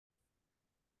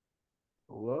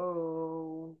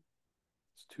Hello.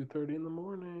 It's 2:30 in the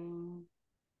morning.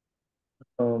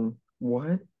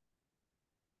 What?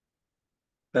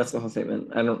 That's the whole statement.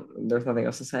 There's nothing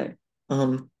else to say.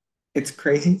 Um, it's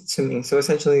crazy to me. So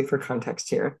essentially, for context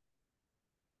here,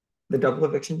 the double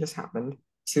eviction just happened.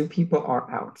 Two people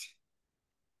are out.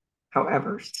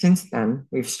 However, since then,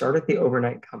 we've started the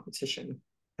overnight competition.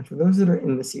 And for those that are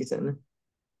in the season,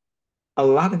 a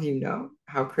lot of you know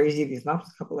how crazy these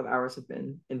last couple of hours have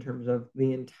been in terms of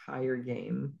the entire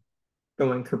game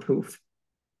going kerpoof.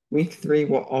 Week three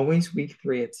will always week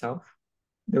three itself.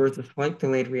 There was a slight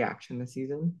delayed reaction this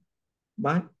season,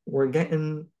 but we're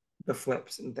getting the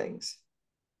flips and things.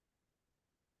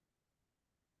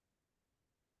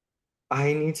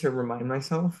 I need to remind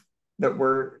myself that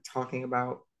we're talking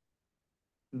about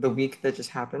the week that just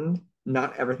happened,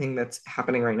 not everything that's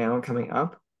happening right now and coming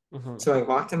up. Hmm. So I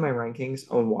locked in my rankings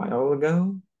a while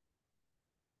ago.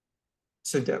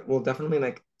 So we'll definitely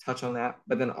like touch on that,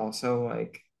 but then also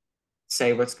like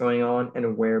say what's going on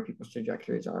and where people's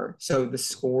trajectories are. So the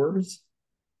scores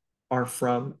are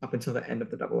from up until the end of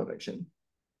the double eviction,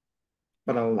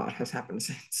 but a lot has happened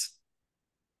since.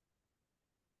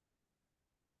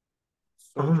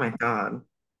 So Oh my God.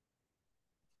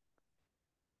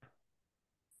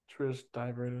 should we just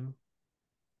dive right in?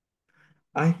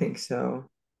 I think so.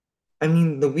 I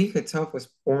mean, the week itself was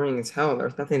boring as hell.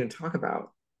 There's nothing to talk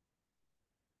about,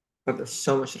 but there's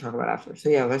so much to talk about after. So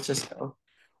yeah, let's just go.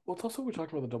 Well, it's also we're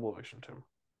talking about the double eviction too.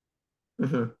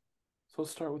 Hmm. So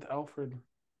let's start with Alfred.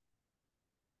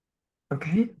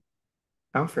 Okay,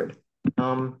 Alfred.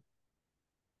 Um,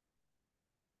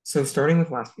 so starting with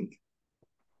last week,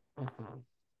 Hmm.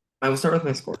 I will start with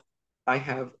my score. I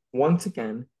have once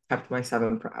again kept my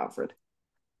seven for Alfred.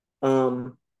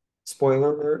 Um,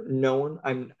 Spoiler alert, no one,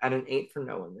 I'm at an eight for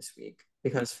no one this week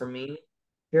because for me, if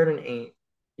you're at an eight,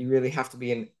 you really have to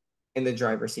be in the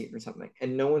driver's seat for something,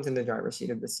 and no one's in the driver's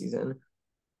seat of this season.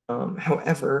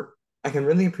 However, I can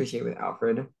really appreciate with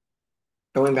Alfred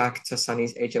going back to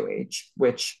Sunny's HOH,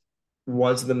 which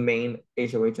was the main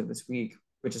HOH of this week,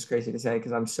 which is crazy to say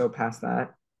because I'm so past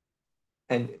that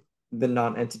and the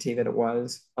non-entity that it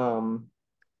was.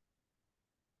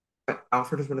 But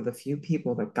Alfred is one of the few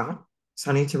people that got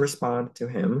Sunny to respond to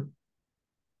him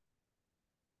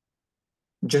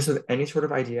just with any sort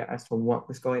of idea as to what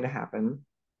was going to happen.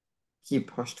 He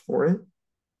pushed for it.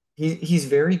 He's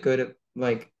very good at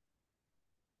like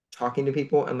talking to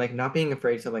people and like not being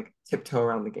afraid to like tiptoe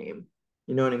around the game.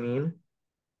 You know what I mean?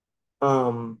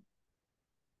 Um,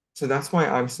 so that's why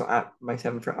I'm still at my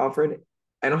seven for Alfred.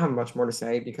 I don't have much more to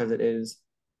say because it is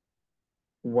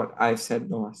what I've said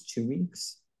the last 2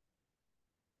 weeks.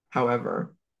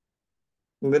 However,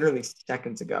 literally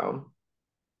seconds ago,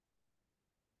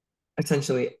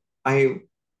 essentially, I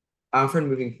Alfred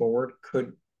moving forward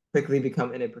could quickly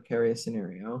become in a precarious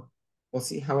scenario. We'll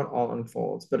see how it all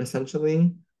unfolds, but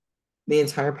essentially, the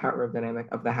entire power dynamic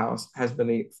of the house has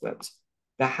really flipped.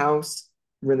 The house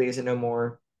really isn't no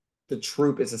more. The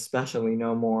troop is especially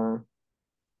no more.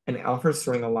 And Alfred's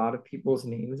throwing a lot of people's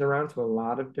names around to a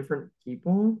lot of different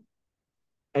people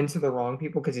and to the wrong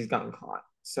people because he's gotten caught.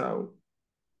 So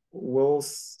we'll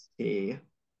see.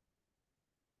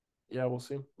 Yeah, we'll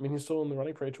see. I mean, he's still in the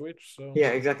running for HOH, so Yeah,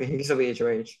 exactly. He can still be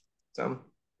HOH. So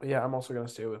but yeah, I'm also gonna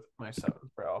stay with my seven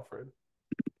for Alfred.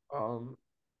 Um,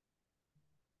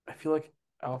 I feel like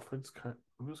Alfred's kind.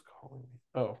 Who's calling me?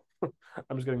 Oh,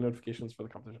 I'm just getting notifications for the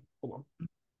competition. Hold on.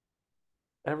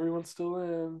 Everyone's still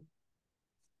in.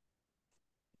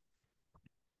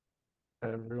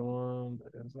 Everyone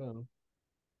is in.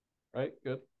 Right?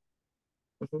 Good.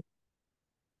 mhm.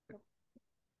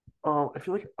 I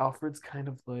feel like Alfred's kind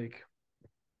of like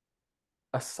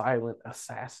a silent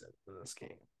assassin in this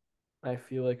game. I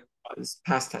feel like, It's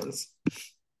past tense.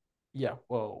 yeah,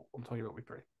 well, I'm talking about week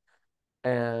three.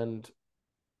 And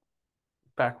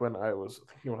back when I was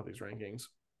thinking about these rankings,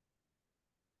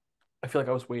 I feel like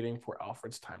I was waiting for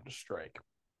Alfred's time to strike.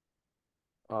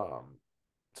 Um,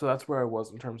 so that's where I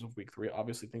was in terms of week three.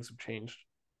 Obviously, things have changed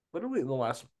literally in the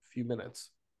last few minutes,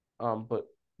 but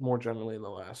more generally in the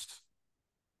last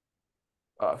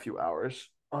few hours.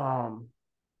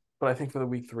 But I think for the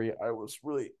week three, I was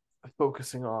really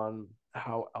focusing on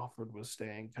how Alfred was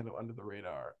staying kind of under the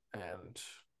radar and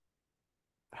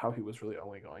how he was really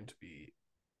only going to be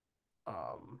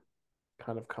um,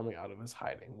 kind of coming out of his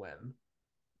hiding when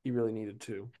he really needed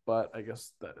to. But I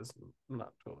guess that is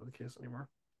not totally the case anymore.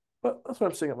 But that's why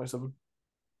I'm staying at my seven.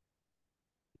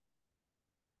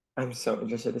 I'm so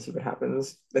interested to see what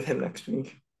happens with him next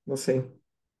week. We'll see.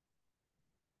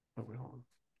 Oh, wait, hold on.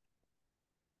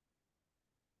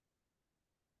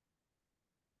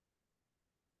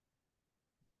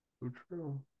 So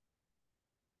true.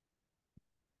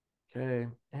 Okay,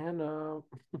 Anna.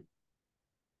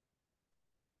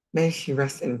 May she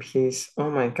rest in peace. Oh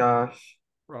my gosh.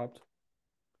 Robbed.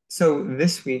 So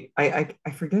this week, I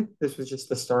forget this was just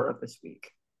the start of this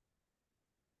week.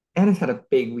 Anna's had a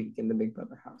big week in the Big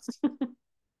Brother house.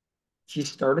 She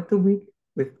started the week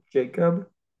with Jacob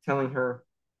telling her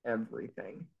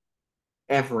everything.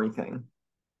 Everything.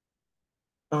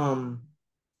 Um,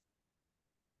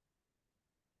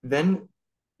 then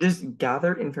just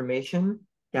gathered information,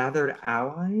 gathered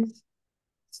allies,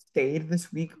 stayed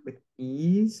this week with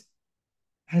ease,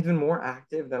 has been more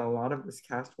active than a lot of this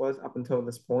cast was up until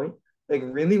this point. Like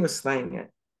really was slaying it.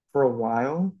 For a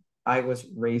while, I was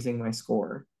raising my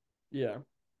score. Yeah.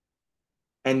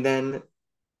 And then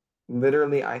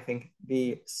literally, I think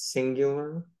the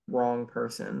singular wrong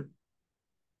person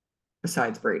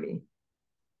besides Brady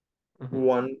Hmm.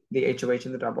 won the HOH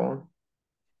in the double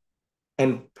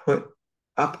and put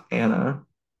up Anna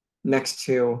next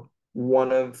to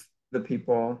one of the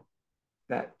people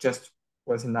that just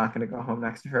was not going to go home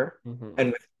next to her. Hmm.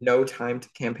 And with no time to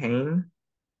campaign,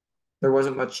 there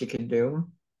wasn't much she could do.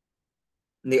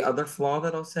 And the other flaw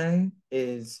that I'll say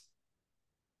is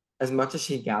as much as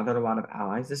she gathered a lot of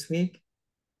allies this week,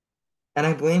 and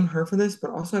I blame her for this, but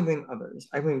also I blame others.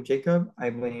 I blame Jacob. I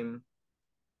blame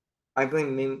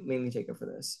mainly Jacob for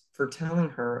this, for telling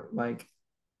her, like,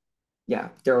 yeah,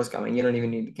 Daryl's coming. You don't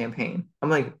even need to campaign. I'm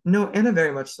like, no, Anna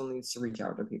very much still needs to reach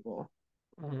out to people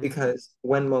Hmm. because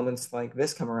when moments like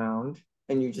this come around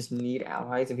and you just need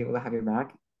allies and people to have your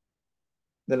back,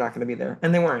 they're not going to be there.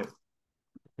 And they weren't.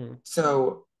 Hmm.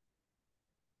 So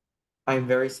I'm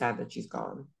very sad that she's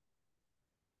gone.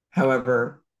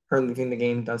 However, her leaving the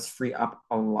game does free up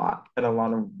a lot, and a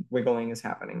lot of wiggling is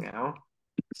happening now.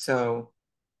 So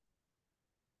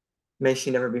may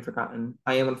she never be forgotten.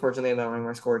 I am unfortunately lowering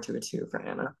my score to a 2 for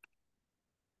Anna.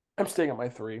 I'm staying at my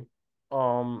three.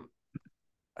 Um,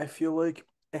 I feel like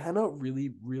Hannah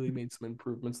really, really made some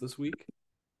improvements this week.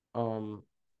 Um,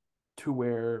 to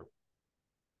where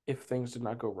if things did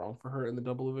not go wrong for her in the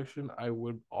double eviction, I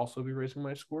would also be raising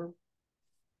my score.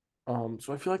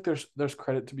 So I feel like there's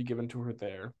credit to be given to her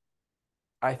there.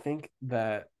 I think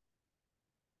that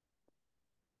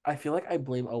I feel like I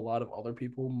blame a lot of other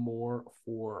people more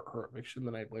for her eviction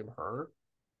than I blame her.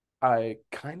 I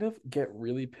kind of get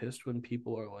really pissed when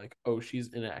people are like, "Oh,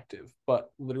 she's inactive,"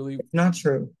 but literally It's not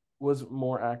true. was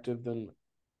more active than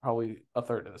probably a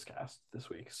third of this cast this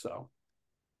week. So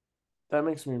that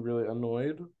makes me really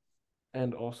annoyed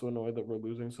and also annoyed that we're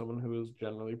losing someone who is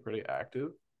generally pretty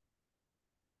active.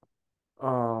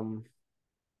 Um,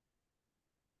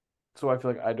 so I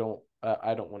feel like I don't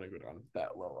want to go down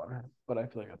that low on her, but I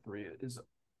feel like a three is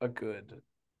a good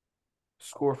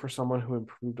score for someone who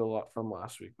improved a lot from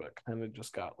last week, but kind of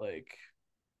just got like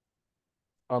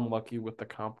unlucky with the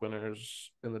comp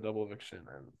winners in the double eviction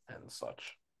and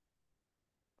such.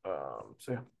 So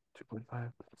yeah,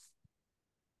 2.5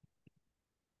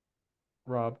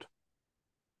 robbed.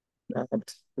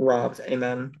 Robbed. Robbed.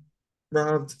 Amen.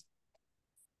 Robbed.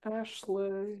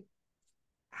 Ashley.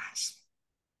 Ash.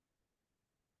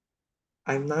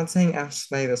 I'm not saying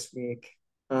Ashley this week.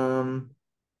 Um,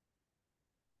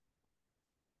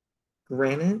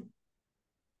 Granted,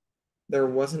 there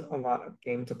wasn't a lot of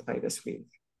game to play this week.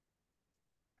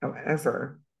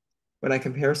 However, when I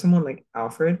compare someone like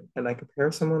Alfred and I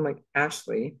compare someone like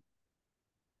Ashley,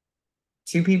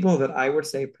 two people that I would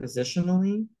say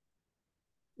positionally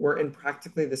were in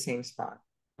practically the same spot.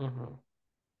 Mm-hmm.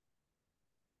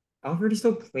 Alfred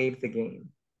still played the game,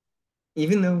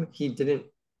 even though he didn't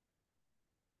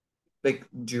like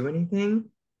do anything.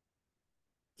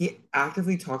 He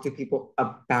actively talked to people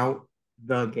about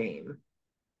the game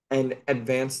and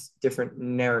advanced different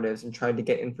narratives and tried to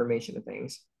get information to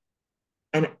things.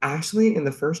 And Ashley, in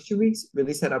the first 2 weeks,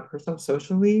 really set up herself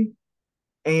socially.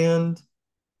 And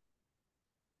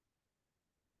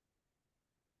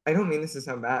I don't mean this to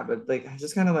sound bad, but like I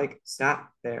just kind of like sat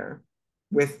there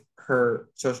with her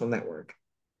social network.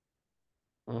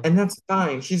 And Mm-hmm. that's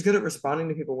fine. She's good at responding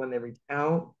to people when they reach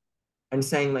out and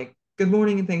saying like good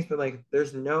morning and things, but like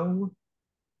there's no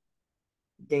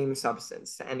game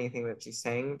substance to anything that she's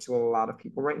saying to a lot of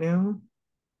people right now.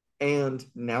 And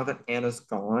now that Anna's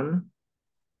gone,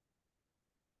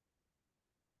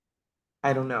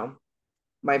 I don't know.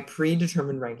 My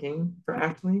predetermined ranking for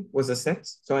Ashley was a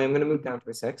 6, so I am going to move down to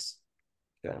a 6.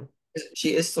 Okay.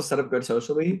 She is still set up good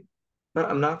socially, but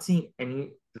I'm not seeing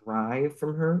any drive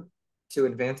from her to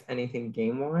advance anything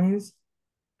game wise,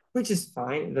 which is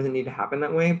fine. It doesn't need to happen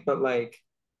that way, but like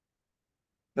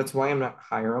that's why I'm not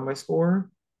higher on my score.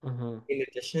 Mm-hmm. In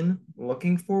addition,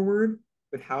 looking forward,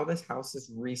 with how this house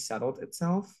has resettled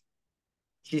itself,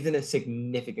 she's in a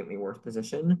significantly worse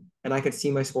position. And I could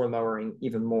see my score lowering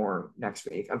even more next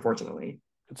week, unfortunately.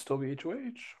 Could still be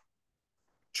HOH.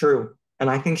 True. And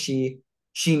I think she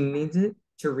needs it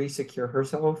to re-secure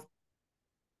herself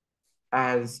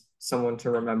as someone to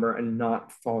remember and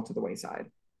not fall to the wayside.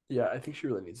 Yeah, I think she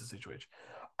really needs this HOH.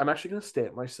 I'm actually gonna stay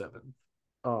at my seven.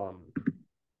 Um,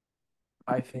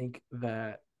 I think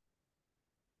that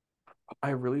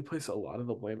I really place a lot of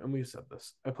the blame, and we've said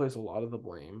this. I place a lot of the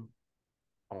blame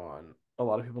on a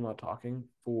lot of people not talking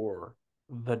for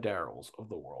the Daryls of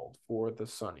the world, for the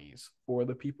Sunnies, for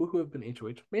the people who have been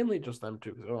HOH, mainly just them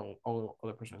too, because all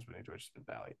other person who's been HOH has been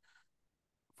Valley,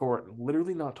 for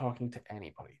literally not talking to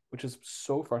anybody, which is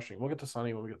so frustrating. We'll get to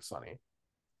Sunny when we get to Sunny.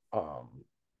 Um,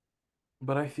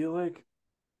 but I feel like,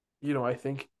 I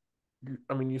think,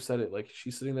 I mean, you said it, like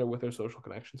she's sitting there with her social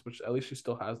connections, which at least she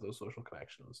still has those social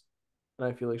connections. And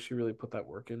I feel like she really put that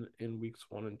work in weeks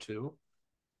 1 and 2.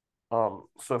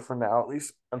 So for now, at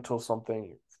least until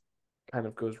something kind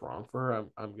of goes wrong for her,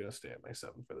 I'm gonna stay at my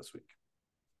seven for this week.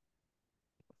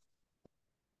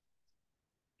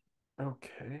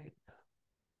 Okay,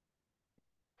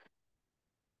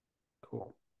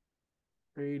 cool.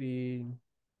 Brady.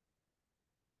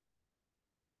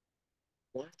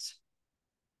 What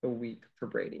a week for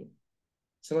Brady.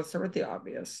 So let's start with the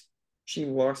obvious. She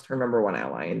lost her number one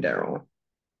ally in Daryl.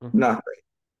 Mm-hmm. Not great.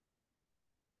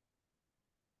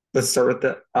 Let's start with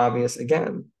the obvious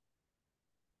again.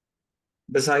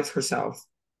 Besides herself,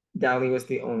 Dally was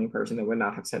the only person that would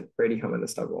not have sent Brady home in the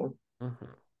stubble. Mm-hmm.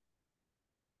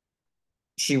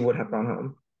 She would have gone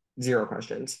home. Zero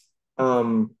questions.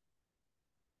 Um,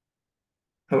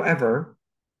 However,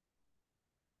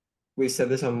 we've said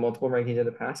this on multiple rankings in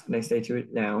the past, and I say to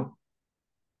it now.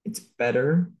 It's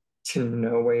better to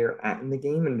know where you're at in the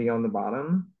game and be on the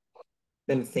bottom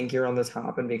than think you're on the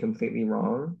top and be completely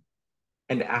wrong.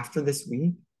 And after this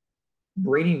week,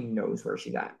 Brady knows where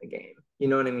she's at in the game. You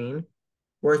know what I mean?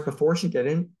 Whereas before she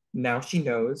didn't, now she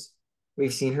knows.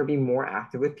 We've seen her be more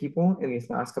active with people in these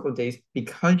last couple of days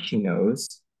because she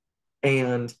knows.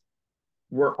 And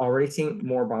we're already seeing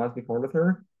more bonds be formed with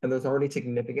her. And there's already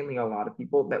significantly a lot of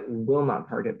people that will not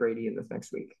target Brady in this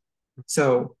next week.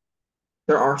 So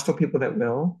there are still people that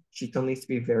will. She still needs to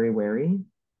be very wary.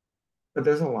 But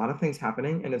there's a lot of things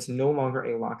happening, and it's no longer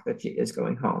a lock that she is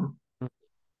going home.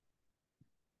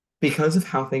 Because of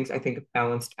how things I think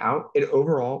balanced out, it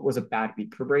overall was a bad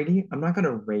week for Brady. I'm not going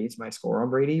to raise my score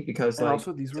on Brady because, And like,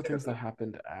 also, these were things that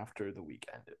happened after the week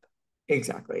ended.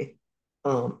 exactly.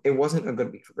 It wasn't a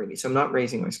good week for Brady, so I'm not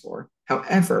raising my score.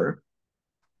 However,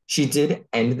 she did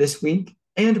end this week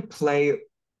and play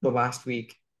the last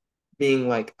week being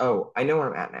like, oh, I know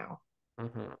where I'm at now.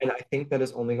 Mm-hmm. And I think that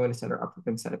is only going to set her up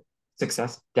for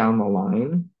success down the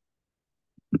line.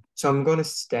 So I'm going to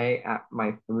stay at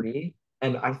my three.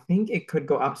 And I think it could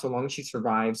go up so long as she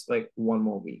survives like one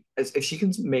more week. As if she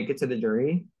can make it to the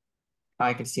jury,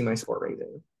 I could see my score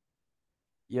raising.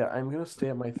 Yeah, I'm gonna stay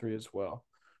at my three as well.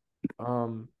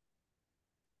 Um,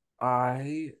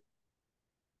 I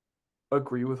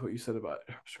agree with what you said about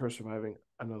her surviving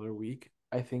another week.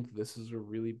 I think this is a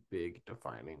really big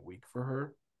defining week for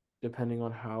her, depending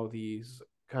on how these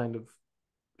kind of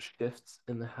shifts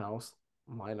in the house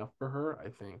line up for her. I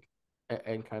think,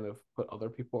 and kind of put other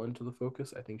people into the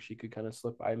focus. I think she could kind of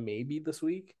slip by maybe this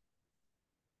week.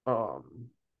 Um,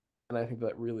 and I think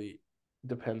that really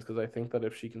depends because I think that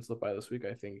if she can slip by this week,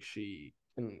 I think she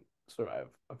can survive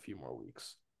a few more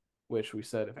weeks. Which we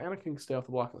said if Anna can stay off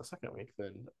the block in the second week,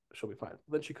 then she'll be fine.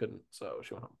 But then she couldn't, so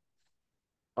she went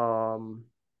home.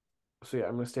 So yeah,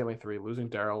 I'm gonna stay at my three. Losing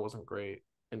Daryl wasn't great,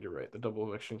 and you're right. The double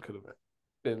eviction could have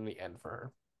been the end for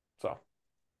her. So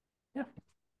yeah.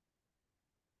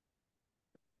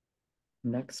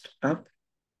 Next up,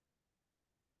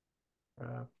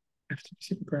 Uh, after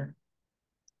Super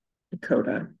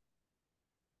Dakota.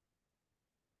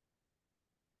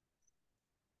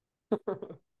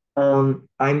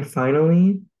 I'm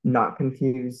finally not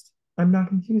confused. I'm not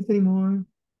confused anymore.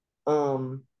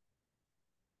 Um,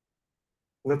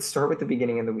 let's start with the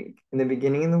beginning of the week. In the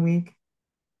beginning of the week,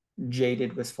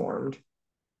 Jaded was formed.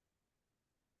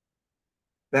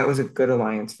 That was a good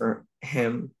alliance for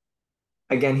him.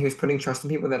 Again, he was putting trust in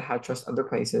people that had trust other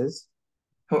places.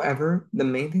 However, the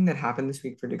main thing that happened this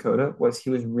week for Dakota was he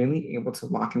was really able to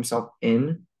lock himself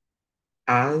in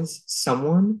as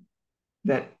someone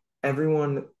that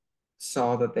everyone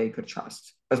saw that they could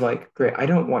trust. As like, great, I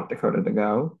don't want Dakota to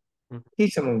go.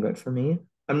 He's someone good for me.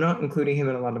 I'm not including him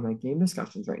in a lot of my game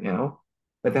discussions right now,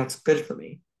 but that's good for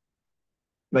me.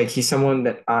 Like he's someone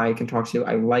that I can talk to.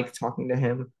 I like talking to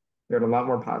him. There are a lot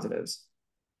more positives.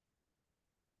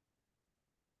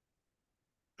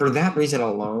 For that reason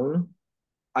alone,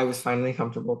 I was finally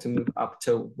comfortable to move up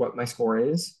to what my score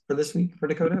is for this week for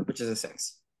Dakota, which is a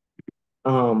 6.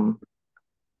 Um,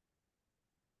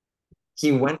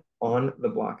 he went on the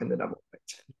block in the double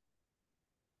eviction.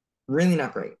 Really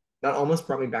not great. That almost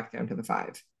brought me back down to the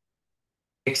 5,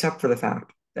 except for the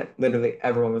fact that literally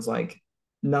everyone was like,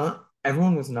 not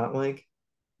everyone was not like,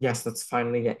 yes, let's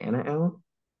finally get Anna out.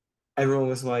 Everyone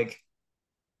was like,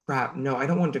 crap, no, I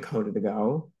don't want Dakota to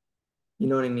go. You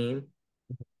know what I mean?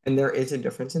 And there is a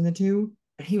difference in the two.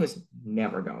 And he was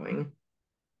never going,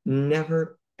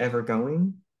 never, ever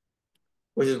going,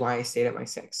 which is why I stayed at my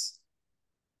 6.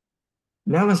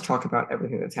 Now let's talk about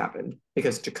everything that's happened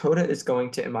because Dakota is going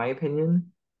to, in my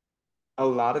opinion, a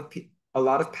lot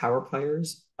of power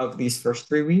players of these first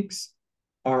 3 weeks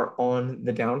are on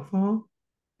the downfall,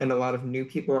 and a lot of new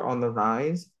people are on the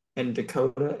rise. And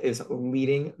Dakota is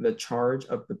leading the charge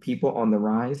of the people on the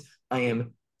rise. I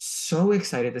am so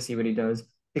excited to see what he does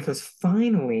because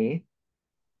finally,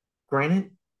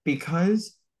 granted,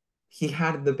 because he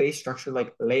had the base structure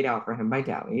like laid out for him by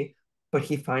Dally, but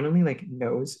he finally like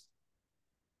knows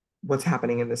what's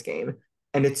happening in this game.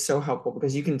 And it's so helpful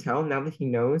because you can tell now that he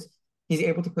knows, he's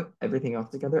able to put everything else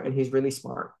together and he's really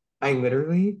smart. I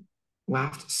literally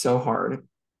laughed so hard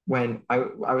when I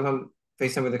was on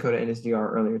FaceTime with Dakota in his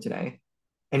DR earlier today.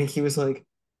 And he was like,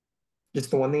 just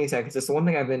the one thing he said, because it's the one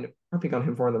thing I've been harping on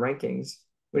him for in the rankings.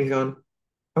 When he's gone,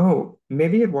 oh,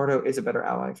 maybe Eduardo is a better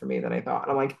ally for me than I thought.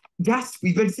 And I'm like, yes,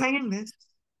 we've been saying this.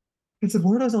 It's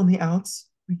Eduardo's on the outs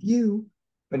with you.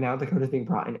 But now Dakota's being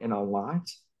brought in a lot.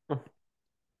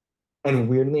 And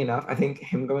weirdly enough, I think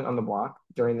him going on the block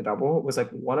during the double was like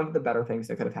one of the better things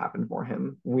that could have happened for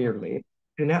him, weirdly.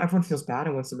 And now everyone feels bad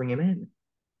and wants to bring him in.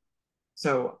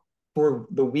 So for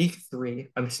the week 3,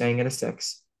 I'm staying at a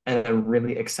 6, and I'm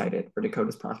really excited for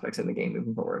Dakota's prospects in the game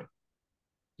moving forward.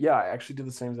 Yeah, I actually did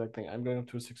the same exact thing. I'm going up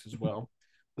to a 6 as well.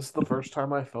 This is the first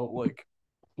time I felt like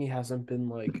he hasn't been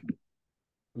like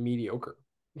mediocre.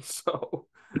 So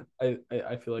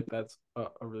I feel like that's a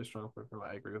really strong point for him.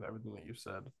 I agree with everything that you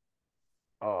said.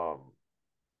 Um,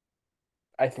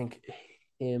 I think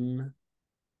him.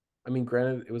 I mean,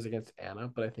 granted, it was against Anna,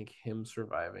 but I think him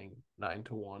surviving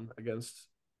 9-1 against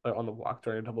on the block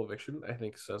during a double eviction, I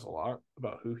think says a lot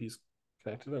about who he's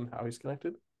connected and how he's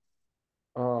connected.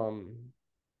 Um.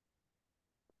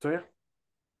 So yeah,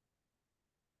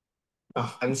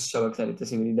 Oh, I'm so excited to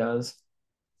see what he does.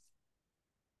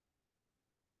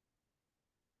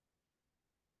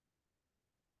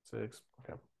 6.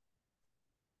 Okay.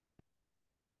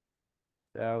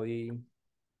 Sally.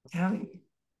 Callie,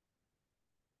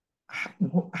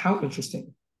 how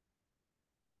interesting.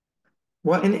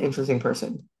 What an interesting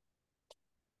person.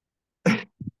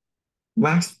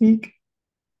 Last week,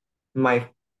 my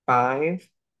 5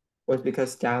 was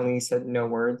because Downey said no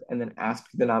words and then asked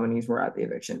who the nominees were at the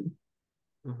eviction.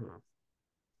 Mm-hmm.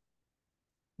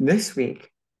 This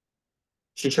week,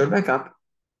 she showed back up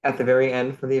at the very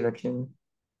end for the eviction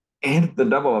and the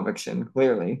double eviction,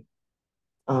 clearly.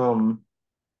 Um,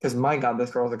 because my God,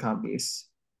 this girl's a comp beast.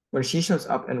 When she shows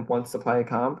up and wants to play a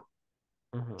comp,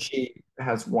 Mm-hmm. she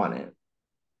has won it.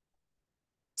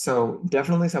 So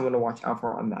definitely someone to watch out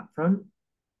for on that front.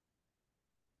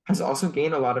 Has also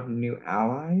gained a lot of new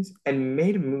allies and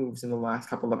made moves in the last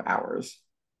couple of hours.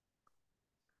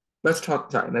 Let's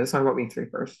talk about week 3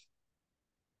 first.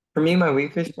 For me, my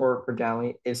week 3 score for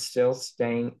Dally is still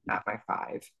staying at my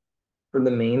 5 for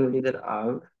the main reason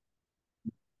of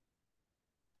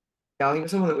Dally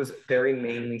was someone that was very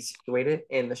mainly situated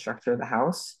in the structure of the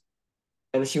house,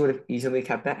 and she would have easily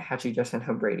kept that had she just sent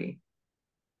home Brady.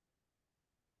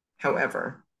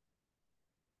 However,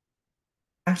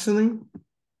 actually,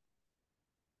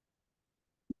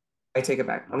 I take it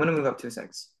back. I'm going to move up to a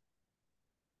 6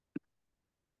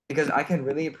 because I can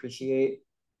really appreciate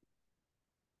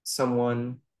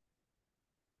someone,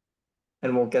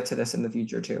 and we'll get to this in the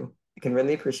future too. I can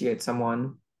really appreciate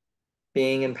someone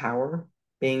being in power,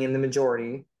 being in the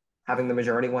majority, having the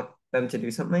majority want them to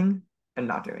do something and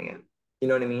not doing it. You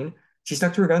know what I mean? She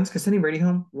stuck to her guns because sending Brady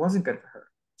home wasn't good for her.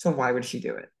 So why would she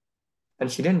do it?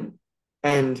 And she didn't.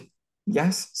 And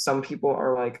yes, some people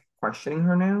are like questioning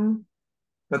her now,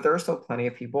 but there are still plenty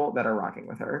of people that are rocking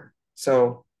with her.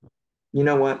 So you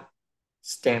know what?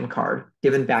 Stand card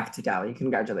given back to Dally.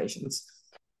 Congratulations.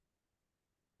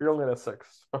 You're only at a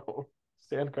 6, so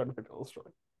stand card pick illustrate.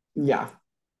 Yeah.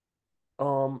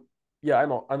 Um, yeah,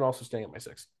 I'm also staying at my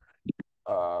 6.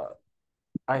 Uh,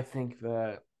 I think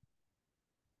that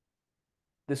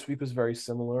this week was very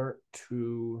similar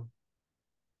to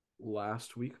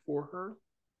last week for her.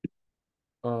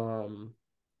 Um,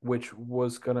 which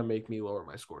was gonna make me lower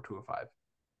my score to a 5.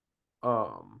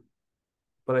 Um,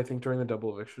 but I think during the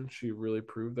double eviction, she really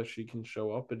proved that she can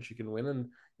show up and she can win.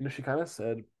 And she kind of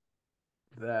said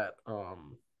that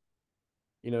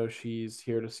she's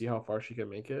here to see how far she can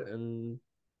make it and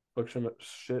fuck some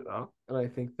shit up. And I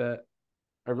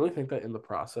really think that in the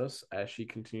process, as she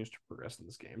continues to progress in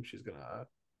this game, she's gonna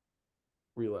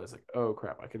realize like, oh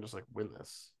crap, I can just like win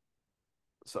this.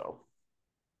 So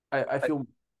I feel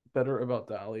better about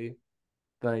Dali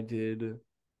than I did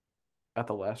at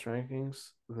the last rankings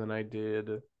than I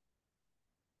did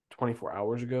 24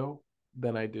 hours ago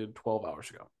than I did 12 hours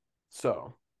ago.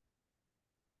 So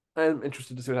I'm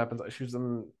interested to see what happens. She's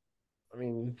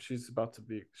about to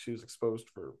be, she was exposed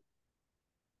for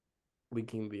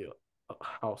leaking the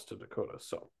house to Dakota.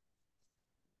 So,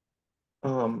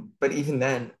 But even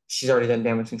then, she's already done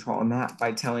damage control on that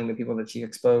by telling the people that she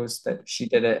exposed that she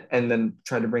did it and then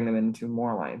tried to bring them into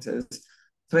more alliances.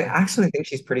 So I actually think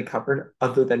she's pretty covered,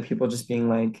 other than people just being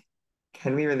like,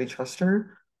 can we really trust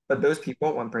her? But those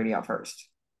people want Brady out first,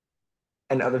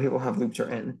 and other people have looped her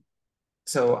in.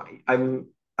 So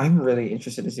I'm really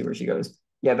interested to see where she goes.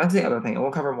 Yeah, that's the other thing, and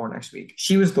we'll cover more next week.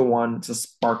 She was the one to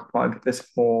spark plug this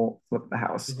whole flip of the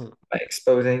house mhm, by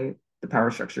exposing the power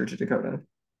structure to Dakota.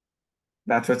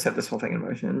 That's what set this whole thing in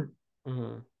motion.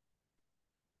 mhm.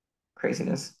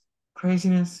 Craziness.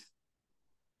 Craziness.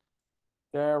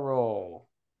 Daryl.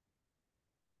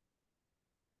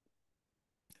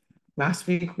 Last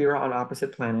week we were on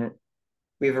opposite planet.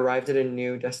 We've arrived at a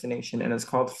new destination and it's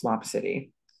called Flop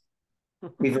City.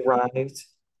 We've arrived.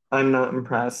 I'm not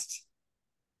impressed.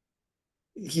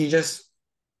 He just,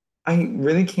 I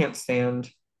really can't stand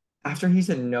after he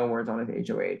said no words on his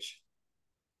HOH,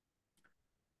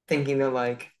 thinking that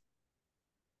like,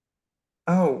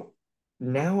 oh,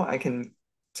 now I can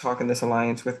talk in this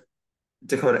alliance with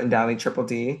Dakota and Dally Triple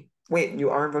D. Wait, you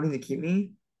aren't voting to keep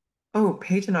me? Oh,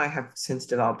 Paige and I have since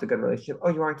developed a good relationship. Oh,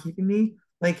 you aren't keeping me?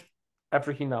 Like,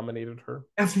 After he nominated her.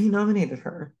 after he nominated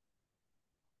her.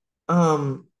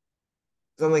 Um,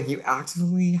 so I'm like, you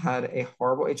actively had a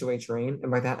horrible HOH reign,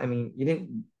 and by that I mean you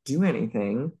didn't do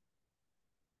anything.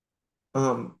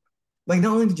 Um, like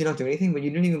not only did you not do anything, but you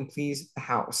didn't even please the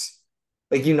house.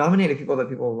 Like you nominated people that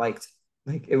people liked.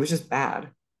 Like it was just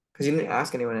bad because you didn't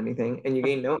ask anyone anything, and you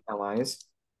gained no allies.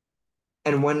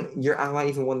 And when your ally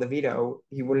even won the veto,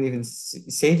 he wouldn't even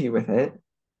save you with it,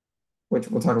 which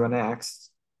we'll talk about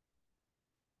next.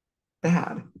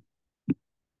 Bad.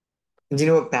 And do you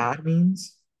know what bad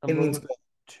means? I'm It going means with a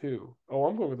two. Oh,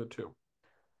 I'm going with a two.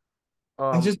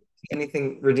 I Um, just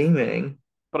anything redeeming.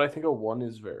 but I think a one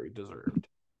is very deserved.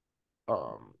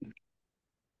 Um,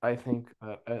 I think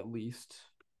that at least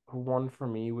a one for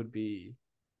me would be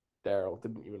Daryl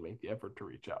didn't even make the effort to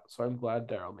reach out. So I'm glad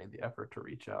Daryl made the effort to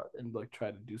reach out and like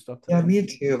try to do stuff Yeah, today. me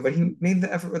too. But he made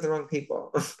the effort with the wrong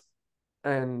people.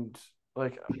 And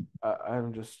like I,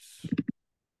 I'm just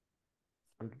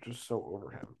I'm just so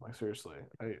over him. Like seriously,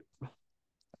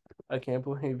 I can't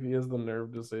believe he has the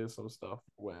nerve to say some stuff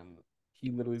when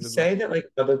he literally did Say nothing. that like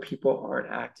other people aren't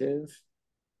active.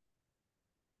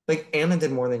 Like Anna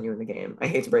did more than you in the game. I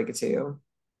hate to break it to you.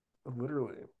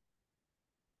 Literally.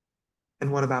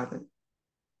 And what about it?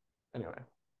 Anyway,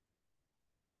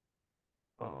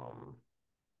 um,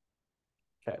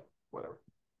 okay, whatever.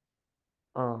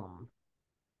 Um,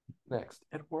 next,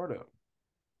 Eduardo.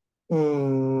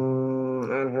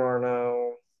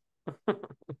 Eduardo.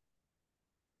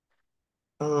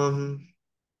 Um,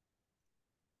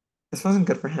 this wasn't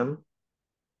good for him.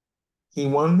 He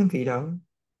won the veto,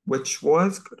 which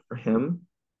was good for him.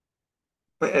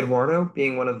 But Eduardo,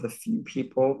 being one of the few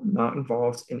people not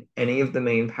involved in any of the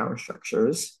main power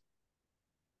structures,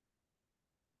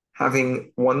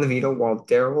 having won the veto while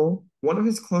Daryl, one of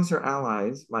his closer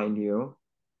allies, mind you,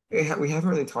 we haven't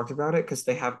really talked about it because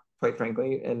they have, quite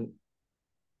frankly, and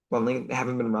bluntly, they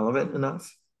haven't been relevant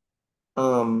enough.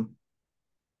 Um,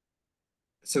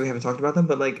 so we haven't talked about them,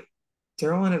 but like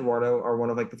Daryl and Eduardo are one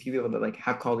of like the few people that like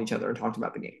have called each other and talked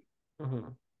about the game.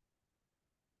 Mhm.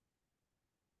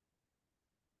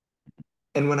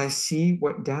 And when I see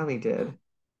what Dally did,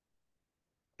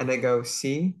 and I go,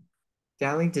 see,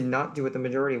 Dally did not do what the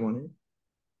majority wanted,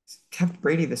 kept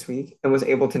Brady this week, and was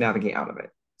able to navigate out of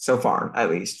it. So far, at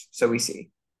least. So we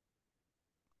see.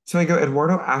 So I go,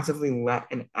 Eduardo actively let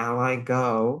an ally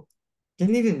go,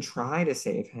 didn't even try to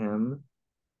save him,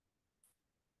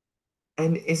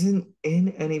 and isn't in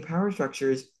any power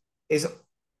structures. Is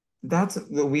That's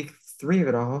the week three of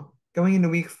it all. Going into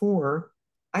week four,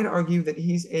 I'd argue that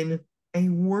he's in a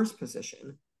worse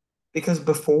position because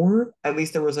before, at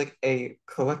least there was like a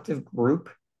collective group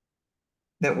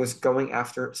that was going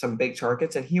after some big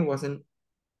targets, and he wasn't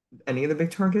any of the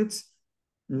big targets.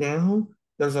 Now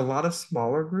there's a lot of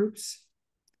smaller groups,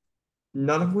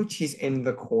 none of which he's in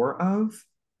the core of,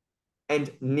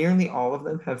 and nearly all of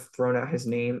them have thrown out his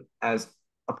name as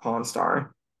a pawn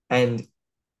star. And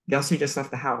guess who just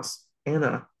left the house?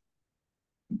 Anna.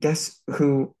 Guess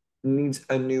who needs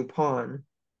a new pawn?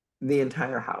 The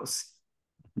entire house.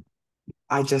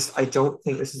 I don't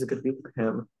think this is a good week for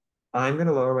him. I'm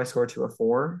gonna lower my score to a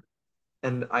 4,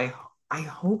 and I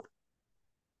hope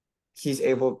he's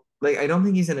able. Like, I don't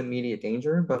think he's in immediate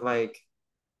danger, but like,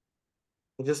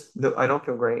 I don't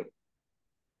feel great.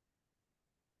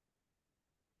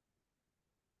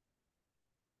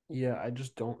 Yeah, I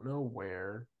just don't know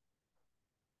where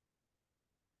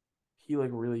he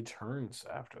like really turns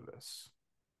after this.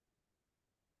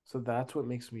 So that's what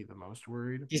makes me the most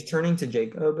worried. He's turning to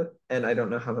Jacob, and I don't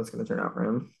know how that's gonna turn out for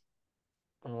him.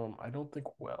 I don't think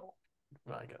well,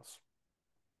 I guess.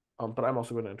 But I'm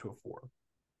also going into a 4.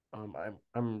 I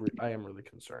am really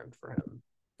concerned for him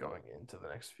going into the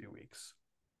next few weeks.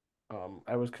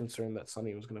 I was concerned that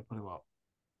Sunny was going to put him up.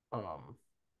 Um,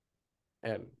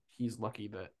 and he's lucky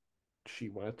that she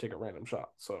wanted to take a random shot.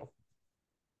 So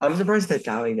I'm surprised that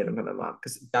Dali didn't put him up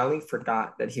because Dali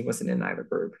forgot that he wasn't in either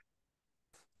group.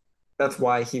 That's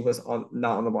why he was on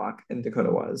not on the block and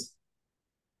Dakota was.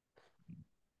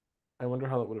 I wonder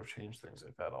how that would have changed things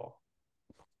if at all.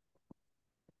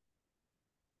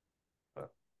 But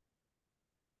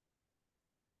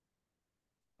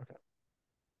okay.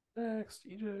 Next,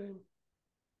 EJ.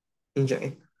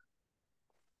 EJ.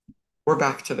 We're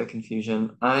back to the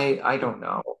confusion. I don't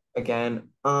know. Again,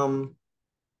 I'm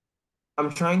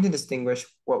trying to distinguish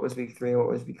what was week 3 and what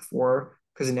was week 4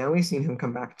 because now we've seen him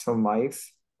come back to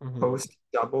life Mm-hmm. post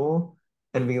double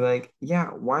and be like, yeah,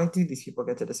 why do these people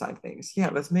get to decide things?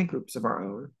 Yeah, let's make groups of our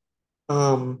own.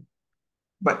 Um,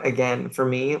 but again, for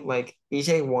me, like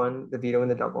EJ won the veto in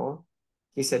the double.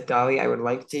 He said, Dolly, I would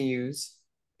like to use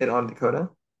it on Dakota.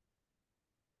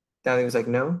 Dolly was like,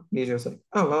 no. EJ was like,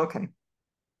 oh, well, okay.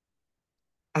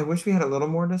 I wish we had a little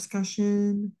more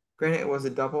discussion. Granted, it was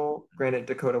a double. Granted,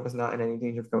 Dakota was not in any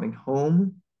danger of going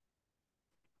home.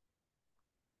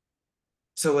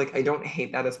 So, like, I don't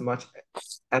hate that as much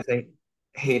as I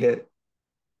hate it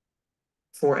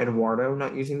for Eduardo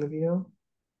not using the veto.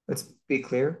 Let's be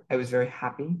clear. I was very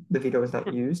happy the veto was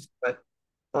not used, but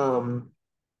um,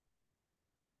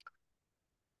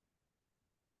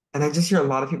 and I just hear a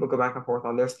lot of people go back and forth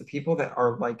on there's the people that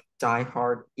are like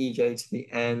diehard EJ to the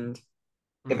end.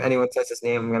 If Mm-hmm. anyone says his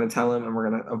name, I'm gonna tell him and we're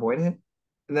gonna avoid it.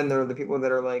 And then there are the people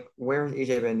that are like, where's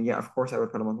EJ been? Yeah, of course I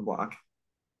would put him on the block.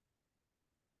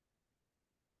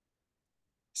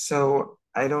 So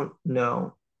I don't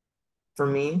know. For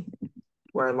me,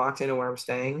 where I locked in and where I'm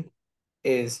staying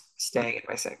is staying at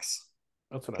my 6.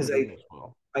 That's what I'm Because doing as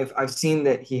well. I've seen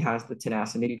that he has the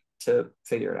tenacity to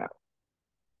figure it out,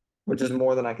 which is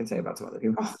more than I can say about some other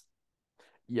people.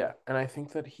 Yeah, and I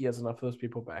think that he has enough of those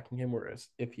people backing him, whereas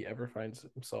if he ever finds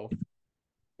himself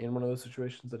in one of those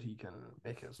situations, that he can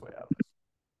make his way out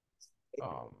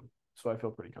of it. So I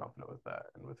feel pretty confident with that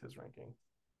and with his ranking.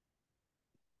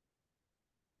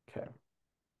 Okay,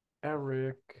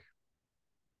 Eric,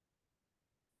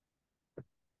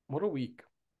 what a week.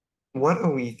 What a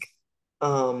week.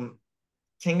 Um,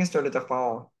 King has started to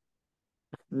fall.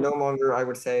 No longer, I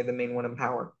would say, the main one in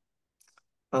power.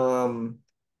 Um,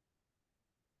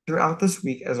 Throughout this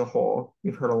week as a whole,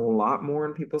 we've heard a lot more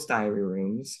in people's diary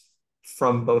rooms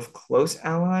from both close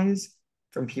allies,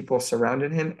 from people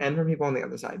surrounding him, and from people on the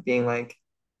other side, being like,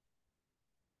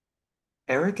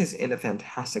 Eric is in a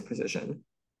fantastic position.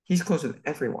 He's close with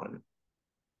everyone.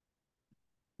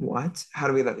 What? How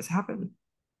do we let this happen?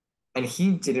 And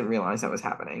he didn't realize that was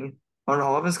happening. On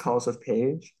all of his calls with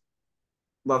Paige,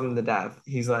 love him to death.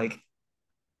 He's like,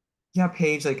 yeah,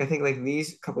 Paige, like I think like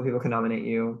these couple people can nominate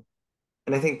you.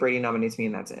 And I think Brady nominates me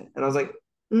and that's it. And I was like,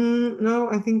 no,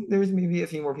 I think there's maybe a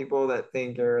few more people that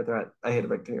think you're a threat. I hate it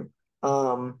big too.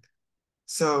 Um,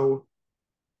 so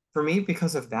for me,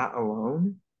 because of that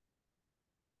alone,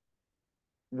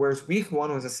 whereas week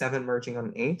 1 was a 7 merging on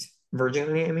an 8, verging on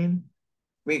an 8, I mean,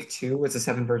 week 2 was a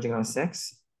 7 verging on a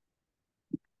 6.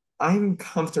 I'm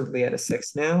comfortably at a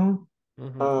 6 now.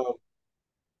 Mm-hmm. Um,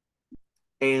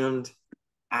 and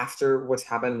after what's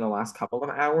happened in the last couple of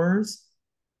hours,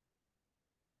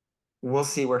 we'll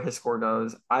see where his score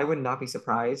goes. I would not be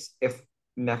surprised if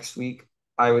next week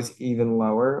I was even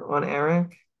lower on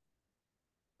Eric.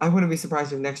 I wouldn't be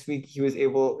surprised if next week he's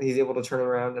able to turn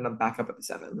around and I'm back up at the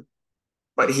 7.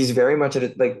 But he's very much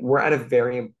at like we're at a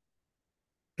very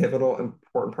pivotal,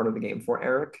 important part of the game for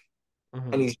Eric, and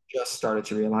Mm-hmm. he's just started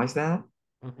to realize that.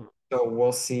 Mm-hmm. So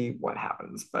we'll see what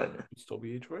happens. But Could still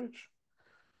be HOH.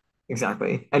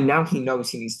 exactly. And now he knows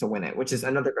he needs to win it, which is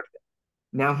another good thing.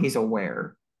 Now he's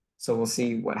aware. So we'll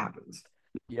see what happens.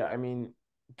 Yeah, I mean,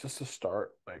 just to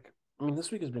start, I mean,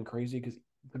 this week has been crazy because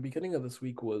the beginning of this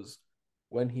week was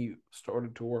when he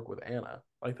started to work with Anna.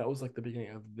 Like that was like the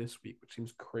beginning of this week, which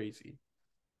seems crazy.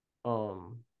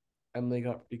 Um, and they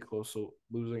got pretty close, so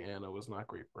losing Anna was not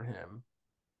great for him.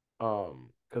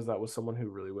 Because that was someone who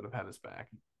really would have had his back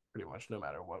pretty much no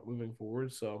matter what moving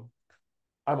forward. So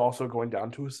I'm also going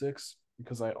down to a six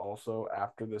because I also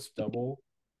after this double,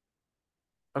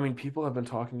 I mean, people have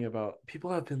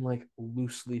been like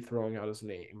loosely throwing out his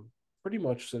name pretty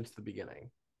much since the beginning.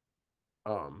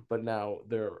 But now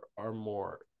there are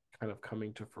more kind of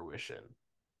coming to fruition,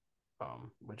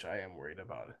 which I am worried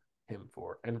about him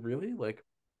for. And really, like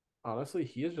honestly,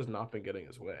 he has just not been getting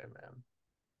his way, man.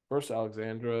 First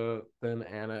Alexandra, then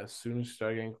Anna as soon as she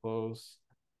started getting close.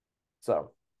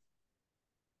 So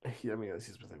I mean,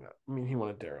 he's been thinking that. I mean, he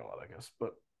wanted Daryl out, I guess,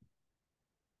 but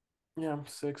yeah,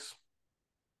 six,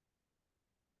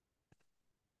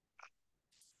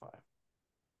 five.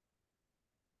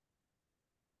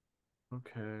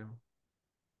 Okay,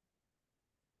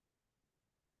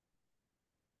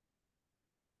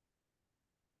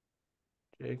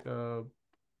 Jacob.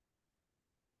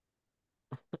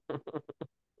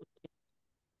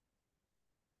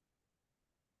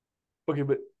 Okay,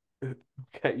 but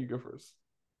okay, you go first.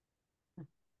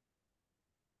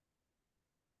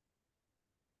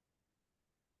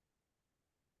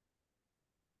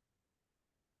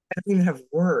 I don't even have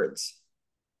words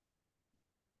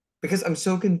because I'm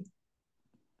so con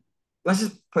let's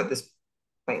just put this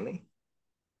plainly.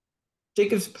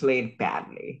 Jacobs played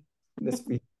badly this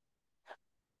week.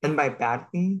 And by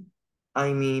badly,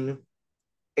 I mean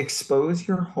expose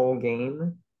your whole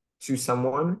game to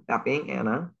someone, that being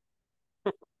Anna,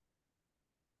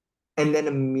 and then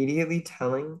immediately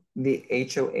telling the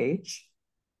HOH,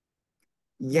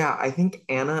 yeah, I think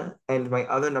Anna and my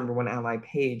other number one ally,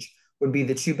 Paige, would be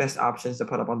the two best options to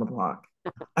put up on the block.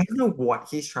 I don't know what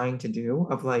he's trying to do,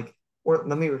 of like, or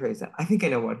let me rephrase that. I think I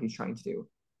know what he's trying to do.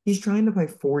 He's trying to play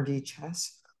 4D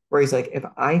chess, where he's like, if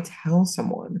I tell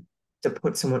someone to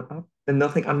put someone up, then they'll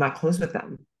think I'm not close with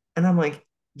them. And I'm like,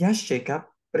 yes, Jacob,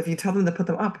 but if you tell them to put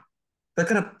them up, they're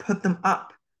gonna put them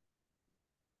up.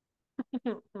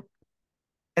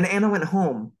 And Anna went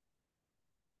home,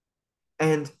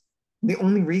 and the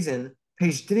only reason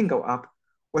Paige didn't go up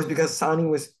was because Sonny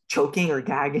was choking or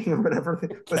gagging or whatever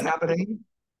was Okay. happening.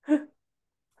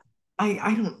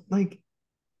 I don't like,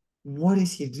 what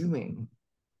is he doing?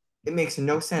 It makes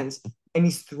no sense. And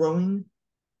he's texting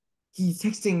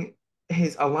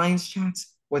his alliance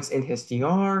chats, what's in his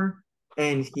DR,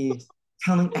 and he's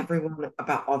telling everyone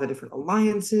about all the different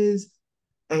alliances,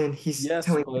 and he's Yes,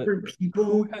 telling but different who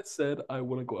people, has said I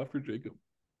want to go after Jacob?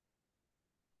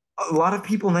 a lot of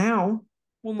people now.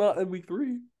 Well, not in week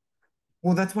three.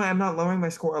 Well, that's why I'm not lowering my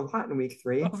score a lot in week I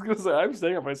three. was gonna say I'm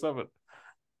staying at my seven.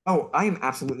 Oh, I am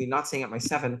absolutely not staying at my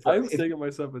seven for I'm if staying at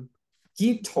my seven,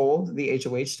 he told the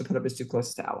HOH to put up his two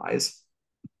closest allies.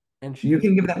 and she You did,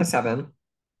 can give that a seven.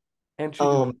 and she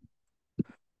did, Um,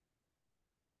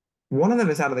 one of them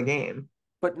is out of the game.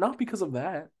 but not because of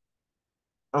that.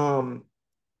 Um,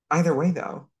 either way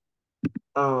though.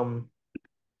 Um,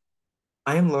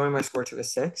 I am lowering my score to a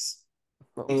six,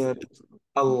 No, I'm staying and at my seven.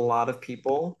 a lot of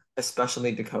people,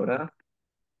 especially Dakota,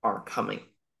 are coming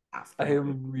I after him.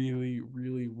 am really,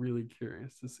 really, really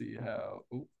curious to see how.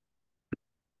 Oh,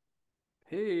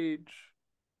 Paige.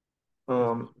 Okay,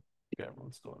 Um, okay,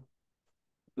 everyone's still in.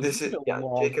 This is this gonna is be a yeah,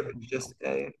 long Jacob one, is though. just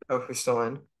a oh, who's still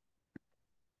in?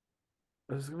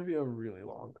 This is gonna be a really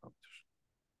long competition.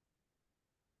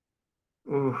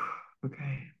 Ooh,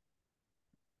 okay.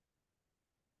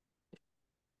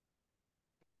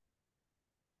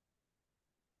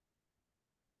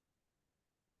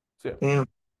 So yeah, Damn.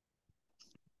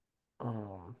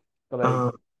 um, but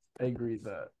Um, I agree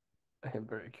that I am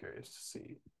very curious to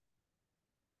see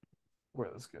where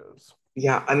this goes.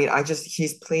 yeah, I mean,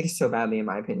 he's played so badly in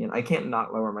my opinion. I can't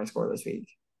not lower my score this week.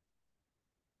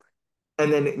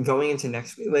 And then going into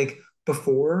next week, like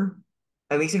before,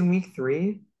 at least in week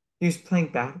three, he was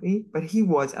playing badly, but he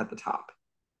was at the top.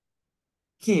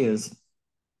 He is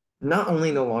not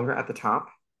only no longer at the top,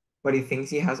 but he thinks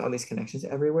he has all these connections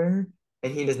everywhere,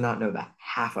 and he does not know that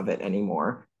half of it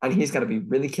anymore. And he's got to be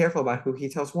really careful about who he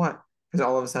tells what, because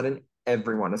all of a sudden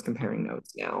everyone is comparing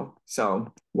notes now.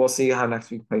 So we'll see how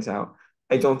next week plays out.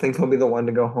 I don't think he'll be the one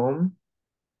to go home,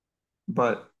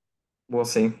 but we'll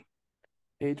see.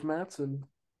 Age Matson,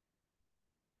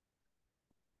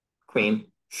 Queen.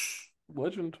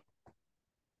 legend.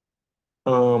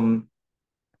 Um,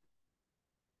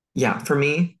 yeah, for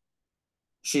me,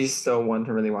 she's still one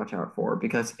to really watch out for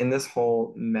because in this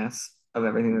whole mess of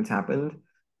everything that's happened,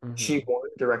 she Mm-hmm. one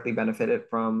directly benefited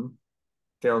from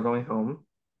Daryl going home.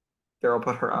 Daryl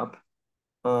put her up.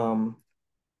 Um,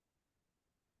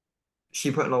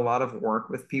 she put in a lot of work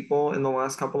with people in the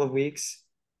last couple of weeks.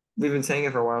 We've been saying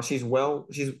it for a while. She's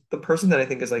the person that I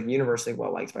think is like universally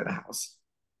well liked by the house.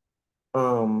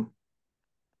 Um,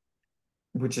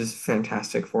 which is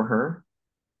fantastic for her.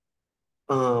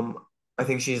 Um, I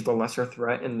think she's the lesser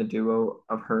threat in the duo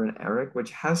of her and Eric,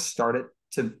 which has started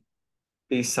to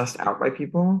be sussed out by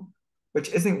people, which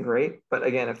isn't great. But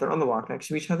again, if they're on the walk next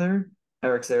to each other,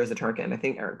 Eric's there as a target, and I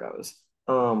think Eric goes.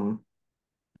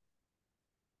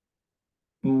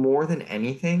 More than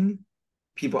anything,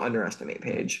 people underestimate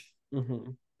Paige,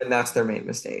 Mm-hmm. and that's their main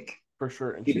mistake. For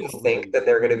sure. And People she's think only that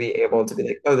they're going to be 22. able to be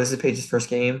like, oh, this is Paige's first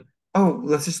game. Oh,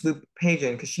 let's just loop Paige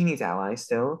in because she needs allies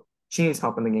still. She needs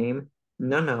help in the game.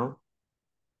 No, no.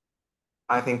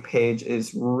 I think Paige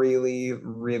is really,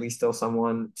 really still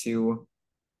someone to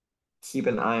keep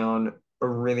an eye on. A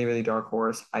really, really dark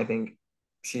horse. I think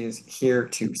she's here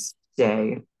to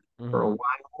stay for a Mm-hmm.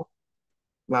 while.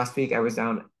 Last week I was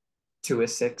down to a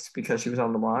 6 because she was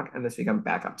on the block, and this week I'm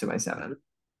back up to my 7.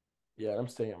 Yeah, I'm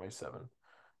staying at my 7.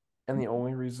 And the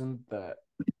only reason that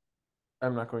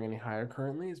I'm not going any higher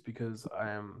currently is because I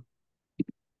am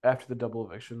after the double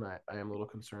eviction, I am a little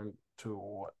concerned to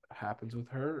what happens with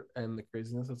her and the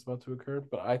craziness that's about to occur.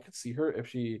 But I could see her if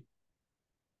she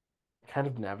kind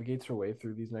of navigates her way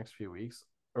through these next few weeks,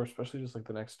 or especially just like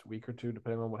the next week or two,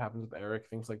 depending on what happens with Eric,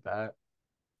 things like that.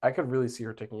 I could really see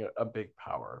her taking a big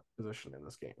power position in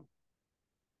this game.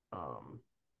 Um,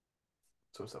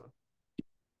 so 7.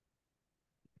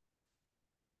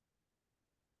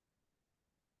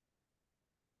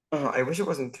 Oh, I wish it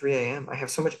wasn't 3 a.m. I have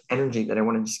so much energy that I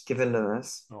want to just give into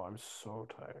this. Oh, I'm so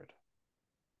tired.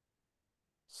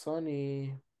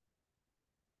 Sunny.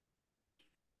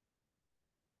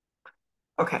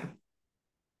 Okay,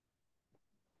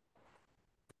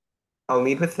 I'll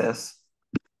lead with this.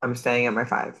 I'm staying at my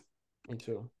 5 Me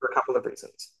too. for a couple of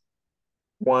reasons.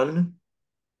 One,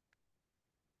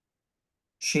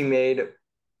 she made,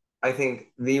 I think,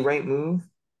 the right move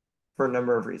for a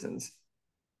number of reasons.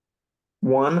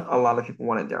 One, a lot of people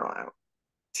wanted Daryl out.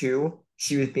 Two,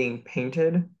 she was being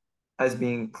painted as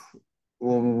being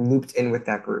looped in with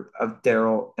that group of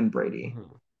Daryl and Brady. Mm-hmm.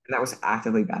 And that was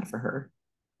actively bad for her.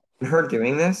 And her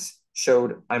doing this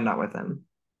showed I'm not with them.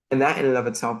 And that in and of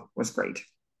itself was great.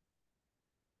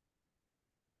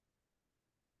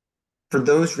 For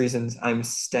those reasons, I'm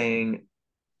staying,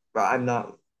 but I'm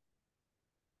not,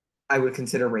 I would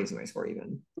consider raising my score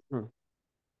even. Mm-hmm.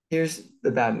 Here's the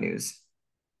bad news.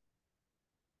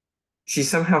 She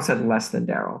somehow said less than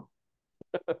Daryl.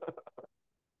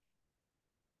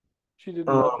 She did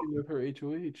Um, nothing with her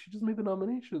HOH. She just made the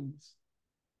nominations.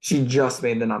 she just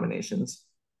made the nominations.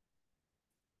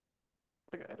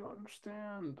 Like, I don't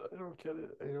understand. I don't get it.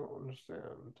 I don't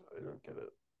understand. I don't get it.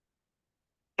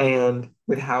 And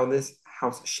with how this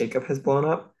house shakeup has blown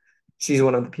up, she's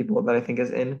one of the people that I think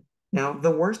is in now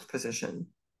the worst position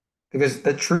because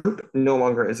the troop no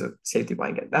longer is a safety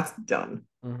blanket. That's done.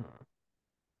 Mm-hmm.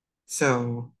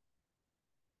 So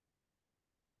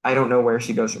I don't know where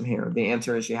she goes from here. The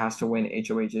answer is she has to win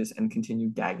HOHs and continue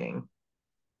gagging.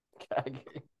 Gagging.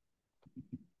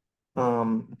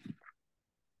 Um,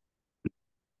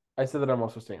 I said that I'm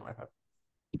also staying at my 5.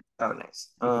 oh, nice.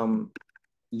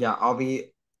 Yeah,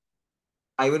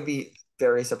 I would be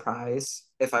very surprised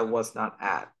if I was not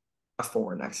at a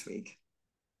 4 next week.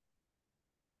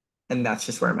 And that's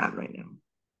just where I'm at right now.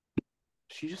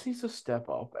 She just needs to step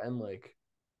up and like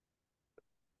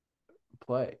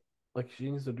play. Like she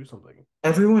needs to do something.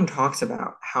 Everyone talks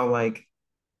about how, like,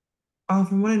 oh,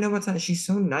 from what I know about that, she's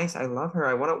so nice. I love her.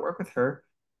 I want to work with her.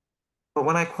 But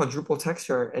when I quadruple text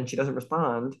her and she doesn't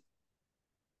respond,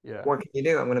 Yeah. what can you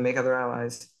do? I'm going to make other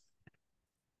allies.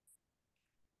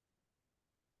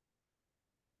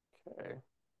 Okay.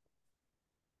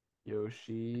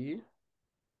 Yoshi.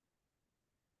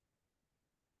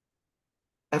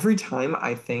 Every time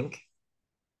I think,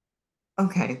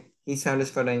 okay, he's found his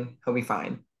footing, he'll be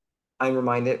fine. I'm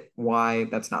reminded why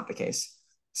that's not the case.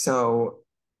 So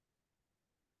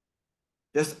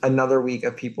just another week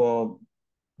of people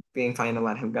being fine to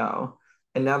let him go.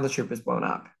 And now the troop is blown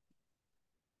up.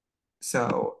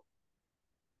 So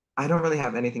I don't really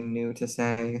have anything new to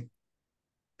say.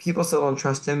 People still don't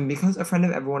trust him because a friend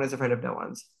of everyone is a friend of no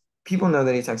one's. People know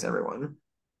that he texts everyone.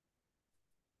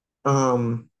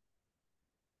 Um,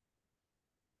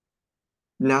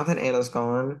 Now that Anna's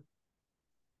gone,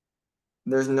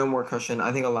 there's no more cushion.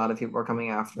 I think a lot of people are coming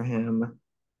after him.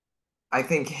 I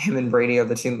think him and Brady are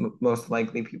the two most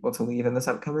likely people to leave in this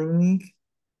upcoming week.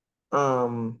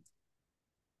 Um,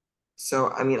 so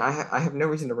I mean, I have no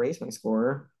reason to raise my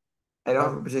score. I don't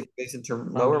have a I'm particular reason to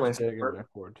I'm lower my just staying in my score,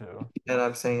 four too. and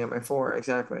I'm saying at my four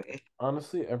exactly.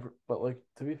 Honestly, but like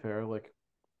to be fair, like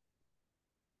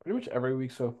pretty much every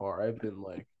week so far, I've been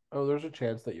like, oh, there's a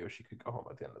chance that Yoshi could go home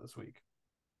at the end of this week.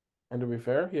 And to be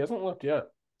fair, he hasn't left yet.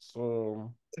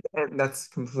 So, And that's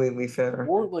completely fair.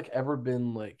 or like ever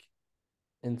been like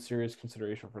in serious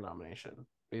consideration for nomination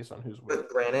based on who's with. But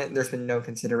granted, there's been no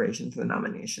consideration for the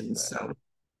nominations. Exactly. So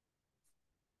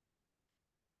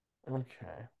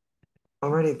Okay.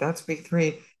 already that's week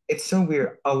three. It's so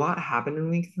weird. A lot happened in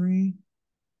week three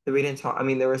that we didn't talk. I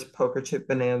mean, there was poker chip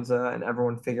bonanza and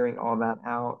everyone figuring all that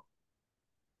out.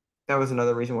 That was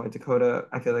another reason why Dakota,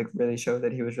 I feel like, really showed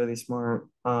that he was really smart.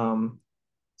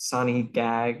 Sonny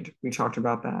gagged. We talked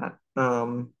about that.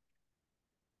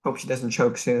 Hope she doesn't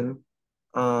choke soon.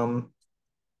 Um,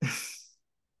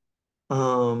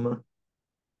 um,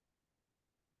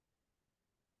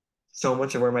 so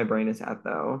much of where my brain is at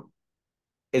though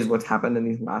is what's happened in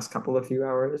these last couple of few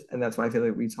hours, and that's why I feel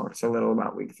like we talked so little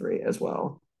about week three as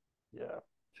well. Yeah.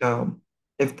 So,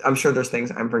 if I'm sure there's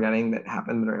things I'm forgetting that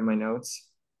happened that are in my notes,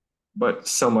 but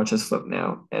so much has flipped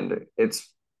now, and it's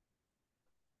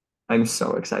I'm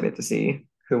so excited to see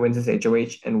who wins this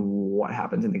HOH and what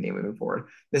happens in the game moving forward.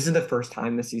 This is the first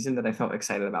time this season that I felt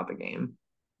excited about the game.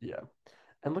 Yeah.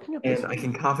 And looking at And this I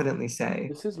can league, confidently say,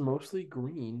 this is mostly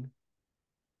green,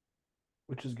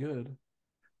 which is good.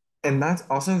 and that's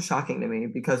also shocking to me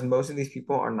because most of these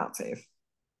people are not safe.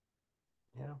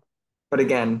 Yeah. But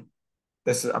again,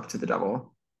 this is up to the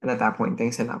double. And at that point,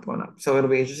 things had not blown up. So it'll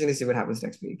be interesting to see what happens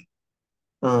next week.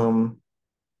 Um,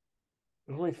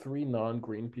 There's only three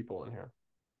non-green people in here.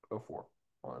 Oh, four.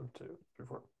 One, two, three,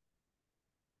 four.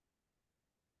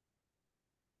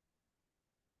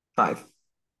 five.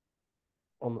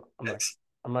 I'm not. Six.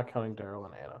 I'm not counting Daryl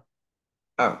and Anna.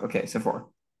 Oh, okay, so four.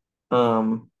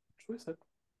 Um, Which I said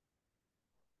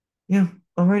yeah,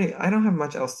 alrighty. I don't have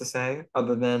much else to say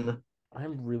other than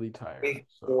I'm really tired. week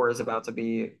So four is about to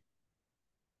be,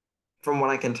 from what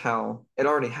I can tell, it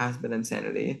already has been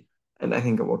insanity. And I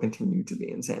think it will continue to be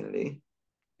insanity.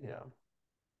 yeah.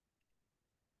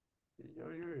 Yo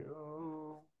yo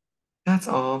yo. That's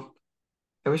all.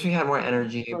 I wish we had more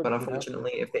What's energy, our but draft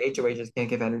unfortunately, looking if the like? HOHs can't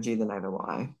give energy, then neither will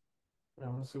I. I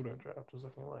want to see what our draft is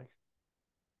looking like.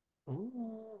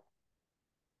 Ooh.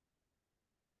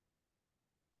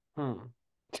 Hmm.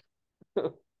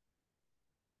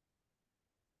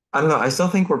 I don't know. I still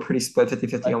think we're pretty split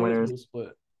 50-50 I on think it's winners. pretty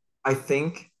split. I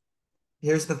think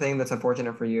here's the thing that's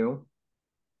unfortunate for you.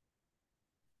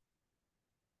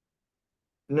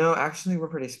 No, actually, we're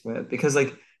pretty split because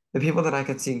like the people that I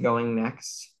could see going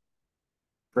next,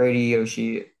 Brady,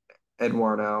 Yoshi,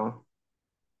 Eduardo,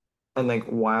 and like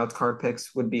wild card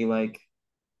picks would be like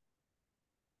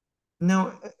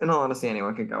no, in all honesty,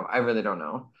 anyone could go. I really don't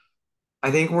know.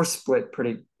 I think we're split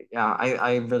pretty. Yeah,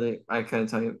 I really I couldn't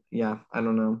tell you. Yeah, I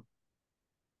don't know.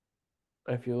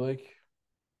 I feel like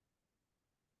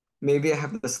Maybe I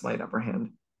have the slight upper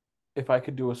hand. if I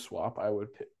could do a swap, I would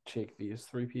take these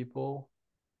three people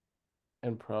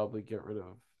and probably get rid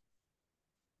of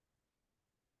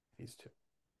these two.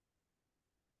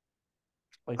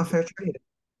 A Like fair trade.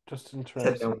 just in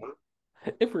Said terms no of one.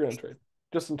 if we're gonna trade,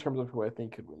 just in terms of who I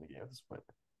think could win the game at this point.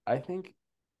 I think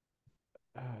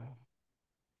uh,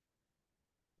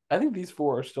 I think these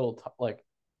four are still like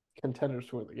contenders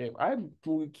to win the game. I'm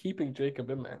keeping Jacob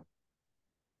in there.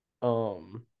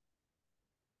 Um,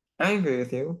 I agree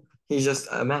with you. He's just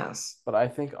a mess. but I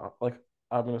think like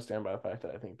I'm gonna stand by the fact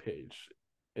that I think Paige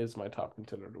is my top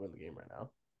contender to win the game right now.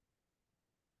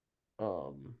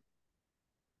 Um,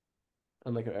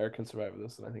 and like if Eric can survive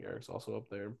this, then I think Eric's also up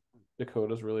there.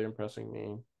 Dakota's really impressing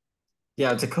me.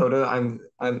 Yeah, Dakota. I'm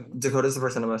Dakota's the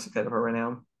person I'm most excited for right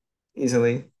now.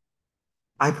 Easily.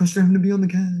 I pushed for him to be on the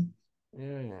cast.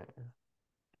 Yeah, yeah.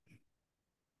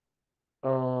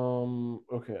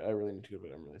 Okay, I really need to go to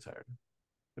bed. I'm really tired.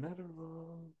 Good night,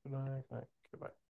 everyone. Good night. Good night. Goodbye.